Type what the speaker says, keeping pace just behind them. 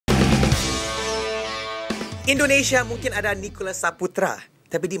Indonesia mungkin ada Nicholas Saputra,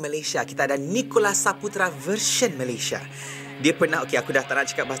 tapi di Malaysia kita ada Nicholas Saputra version Malaysia. Dia pernah, okey aku dah tak nak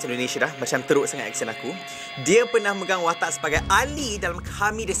cakap bahasa Indonesia dah, macam teruk sangat aksen aku. Dia pernah megang watak sebagai Ali dalam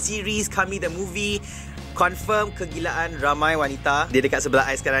Kami the series, Kami the movie. Confirm kegilaan ramai wanita. Dia dekat sebelah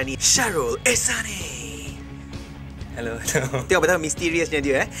I sekarang ni, Syarul Ezani. Hello. Tengok betapa misteriusnya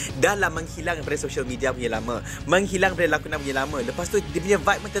dia Dah lah menghilang daripada social media punya lama, menghilang daripada lakonan punya lama. Lepas tu dia punya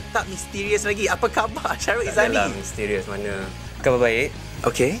vibe pun tetap misterius lagi. Apa khabar Syarul Ezani? Tak adalah misterius mana. Khabar baik.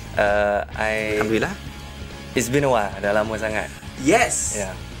 Okay. Alhamdulillah. It's been a while. Dah lama sangat. Yes.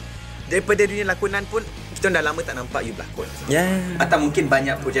 Yeah. Daripada dunia lakonan pun kita dah lama tak nampak you berlakon. Yeah. Atau mungkin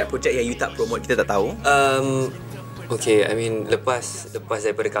banyak projek-projek yang you tak promote, kita tak tahu. Okay, I mean lepas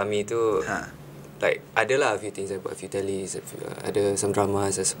daripada Kami tu, like adalah a few things I buat, a few tellies, ada some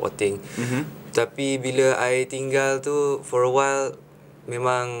dramas, supporting. Tapi bila I tinggal tu for a while,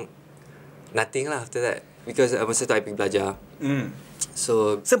 memang nothing lah after that. Because masa tu I pergi belajar.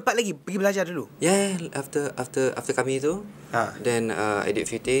 So sempat lagi pergi belajar dulu. Yeah, after Kami tu, then I did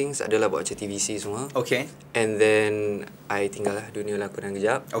few things, adalah buat macam TVC semua. Okay. And then I tinggal lah dunia lakonan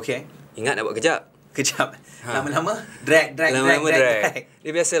kejap. Okay. Ingat nak buat kejap. Lama-lama drag.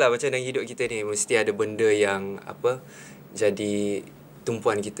 Dia biasalah macam dalam hidup kita ni, mesti ada benda yang jadi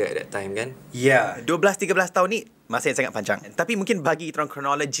tumpuan kita at that time kan. Ya, 12-13 tahun ni masa yang sangat panjang. Tapi mungkin bagi kita orang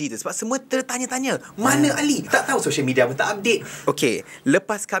kronologi tu, sebab semua tertanya-tanya, mana Ali? Tak tahu, social media pun tak update. Okay,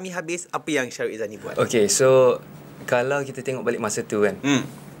 lepas Kami habis, apa yang Syarul Ezani buat? Okay, so kalau kita tengok balik masa tu kan,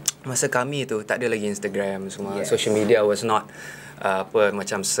 masa Kami tu tak ada lagi Instagram semua. Yes. Social media was not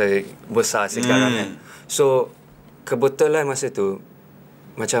macam besar sekarang kan. So kebetulan masa tu,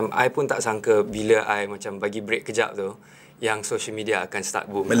 macam I pun tak sangka bila I macam bagi break kejap tu, yang social media akan start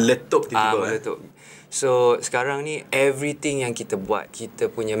boom. Meletup tiba-tiba. Meletup. So sekarang ni everything yang kita buat, kita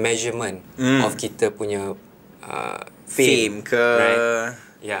punya measurement of kita punya fame ke, right?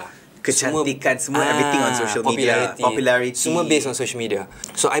 Yeah, kecantikan, semua everything on social media, popularity, semua based on social media.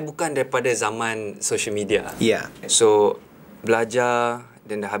 So I bukan daripada zaman social media. Yeah. So belajar,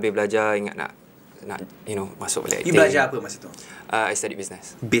 dan dah habis belajar ingat nak masuk balik acting. You belajar apa masa tu? I studied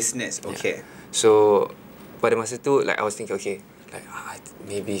business. Business, okay. Yeah. So pada masa tu, like I was thinking, okay, like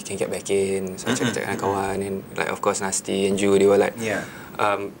maybe can get back in. So I cakap dengan kawan, and like of course Nasty and Ju, they were like,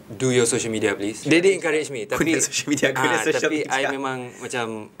 do your social media please. They did encourage me. Tapi social media. Tapi I memang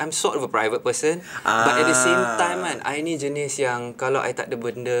macam, I'm sort of a private person, but at the same time kan, I ni jenis yang kalau I tak ada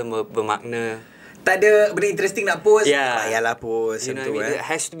benda bermakna, tak ada benda interesting nak post, payahlah post. You know what I mean? It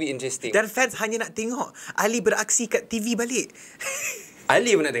has to be interesting. Dan fans hanya nak tengok Ali beraksi kat TV balik.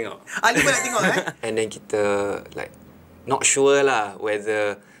 Ali pun nak tengok. And then kita like not sure lah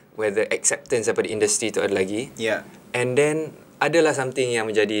whether acceptance daripada industri tu ada lagi. Yeah. And then adalah something yang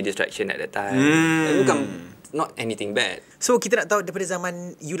menjadi distraction at that time. Bukan not anything bad. So kita nak tahu daripada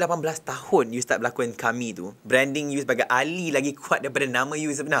zaman you 18 tahun you start berlakon Kami tu, branding you sebagai Ali lagi kuat daripada nama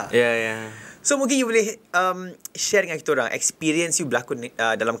you sebenar. Yeah. So mungkin you boleh share dengan kita orang experience you berlakon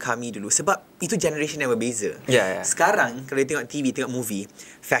dalam Kami dulu, sebab itu generation yang berbeza. Yeah. Sekarang kalau you tengok TV, tengok movie,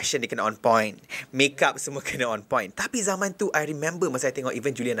 fashion dia kena on point, makeup semua kena on point. Tapi zaman tu I remember masa I tengok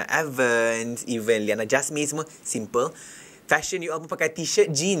even Juliana Evans, even Liana Jasmine, semua simple. Fashion you all pun pakai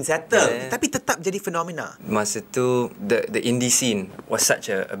t-shirt, jeans, settle. Tapi tetap jadi fenomena. Masa tu the indie scene was such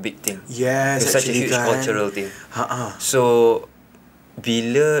a big thing. Yes, it was such a huge cultural thing. So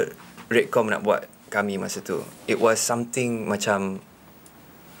bila Redcom nak buat Kami masa tu, it was something macam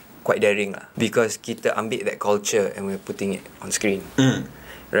quite daring lah, because kita ambil that culture and we're putting it on screen.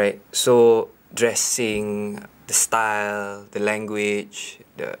 Right? So dressing, the style, the language,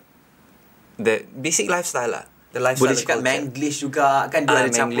 the basic lifestyle lah. The lifestyle. Boleh cakap Manglish juga kan, dia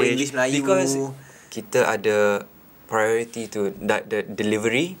ada campur English Melayu. Because kita ada priority to the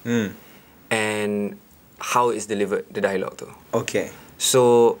delivery and how it's delivered, the dialogue tu. Okay.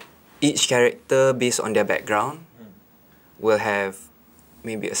 So each character based on their background will have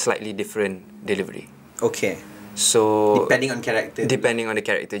maybe a slightly different delivery. Okay. So depending on the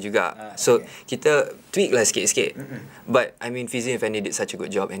character juga. So kita tweak lah sikit-sikit. But I mean Fizi and Fendi did such a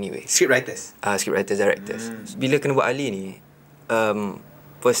good job anyway. Scriptwriters, directors. Bila kena buat Ali ni,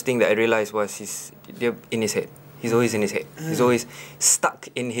 first thing that I realised was dia in his head. He's always in his head. He's always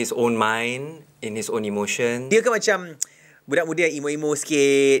stuck in his own mind, in his own emotion. Dia kan macam budak muda yang emo-emo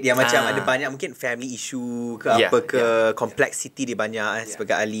sikit, yang macam ada banyak mungkin family issue ke complexity dia banyak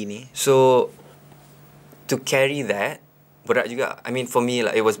sebagai Ali ni. So to carry that berat juga. I mean for me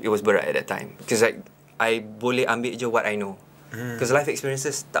like it was berat at that time, because like I boleh ambil je what I know, because life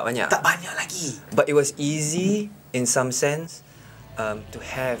experiences tak banyak lagi. But it was easy in some sense to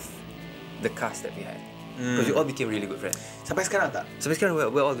have the cast that we had. Because we all became really good friends. Sampai sekarang tak? Sampai sekarang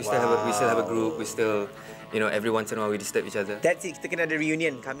we still have a group. We still, every once in a while we disturb each other. That's it. Kita kena ada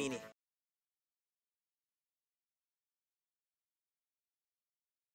reunion kami ni.